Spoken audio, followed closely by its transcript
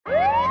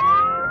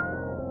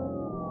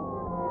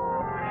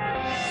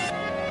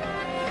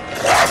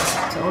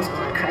Soul's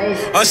going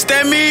crazy.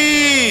 Understand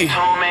me.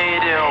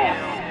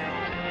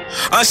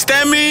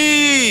 Understand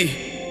me.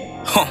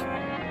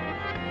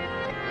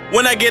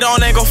 When I get on,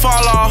 they gon'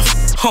 fall off.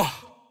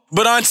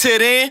 But until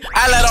then,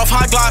 I let off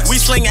hot Blockkks. We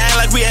sling and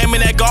like we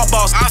aiming at golf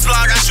balls. I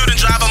vlog, I shoot and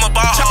drive, I'm a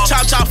ball hog.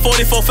 Chop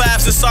 44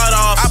 5s and sawed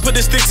off. I put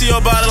the stick to your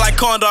body like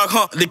corn dog,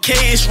 The K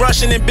is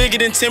rushing and bigger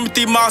than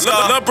Timothy Moscow.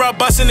 Lil' bro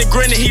bustin' and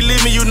grinning, he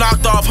leaving you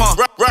knocked off,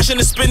 Rushing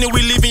and spinning,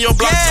 we leaving your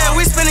block. Yeah,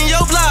 we spinning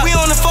your block. We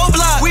on the 4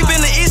 block. We been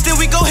to East and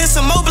we go hit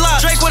some more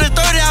blocks. Drake with a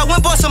 30, I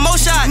went bought some more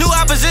shots. New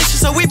opposition,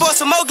 so we bought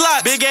some more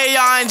Glocks. Big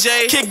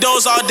A-R-N-J, kick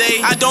those all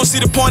day. I don't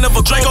see the point of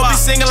a Drake gon' be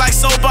singing like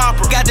soap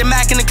opera. Got the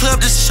Mac in the club,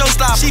 this a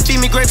showstopper. She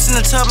feed me grapes in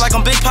the tub like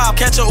I'm Big Pop.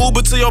 Catch a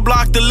Uber to your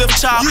block to lift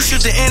chop. You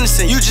shoot the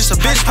innocent, you just a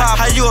bitch pop.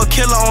 How you a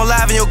killer on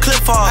live and your clip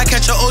fall? I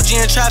catch your OG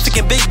in traffic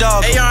and big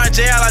dog.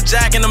 A-R-N-J, I like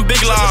Jack and them big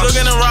logs.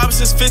 Looking at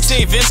Robinson's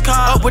 15, Vince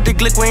Cobb. Up with the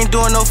Glick, we ain't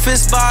doing no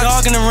fist box.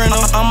 Dog in the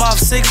rental, I'm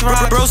off 6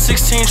 rocks. Bro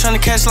 16 trying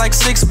to catch like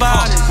 6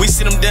 bodies. We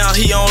sit him down,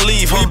 he on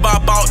leave. We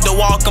bop out to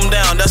walk him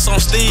down, that's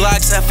on Steve.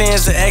 Blockkks,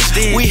 FNs, and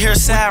XD. We hear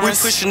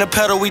sirens, we pushing the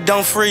pedal, we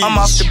don't freeze. I'm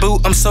off the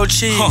boot, I'm so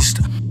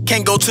cheesed.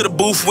 Can't go to the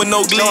booth with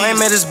no glee. Don't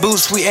aim at his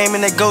boots, we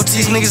aiming at goatees.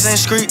 These niggas ain't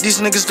street, these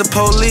niggas the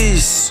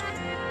police.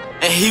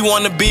 And he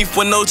wanna beef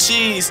with no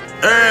cheese.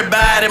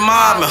 Everybody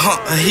mobbing,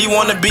 he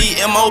wanna be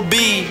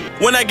M.O.B.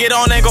 When I get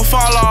on, they gon'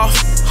 fall off,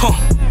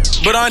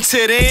 But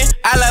until then,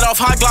 I let off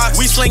hot Blocks.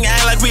 We sling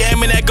and like we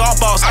aiming at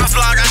golf balls. I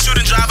vlog, I shoot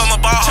and drive, I'm a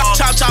ball hog.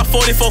 Chop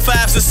 44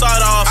 5s and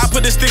sawed off. I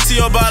put the stick to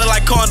your body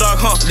like corn dog,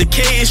 The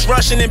K is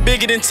rushing and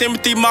bigger than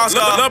Timothy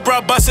Moscow. Lil'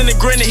 bro bustin' and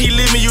grinning, he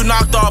leaving you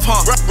knocked off,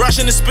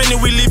 Rushing and spinning,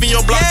 we leaving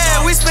your block.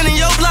 Yeah, we spinning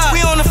your block.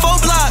 We on the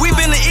 4 block. We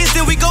been to East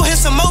and we go hit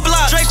some more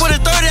blocks. Drake with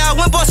a 30, I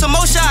went bought some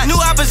more shots. New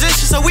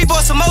opposition, so we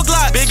bought some more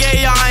Glocks. Big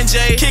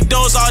A-R-N-J, kick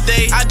those all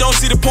day. I don't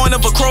see the point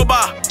of a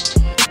crowbar.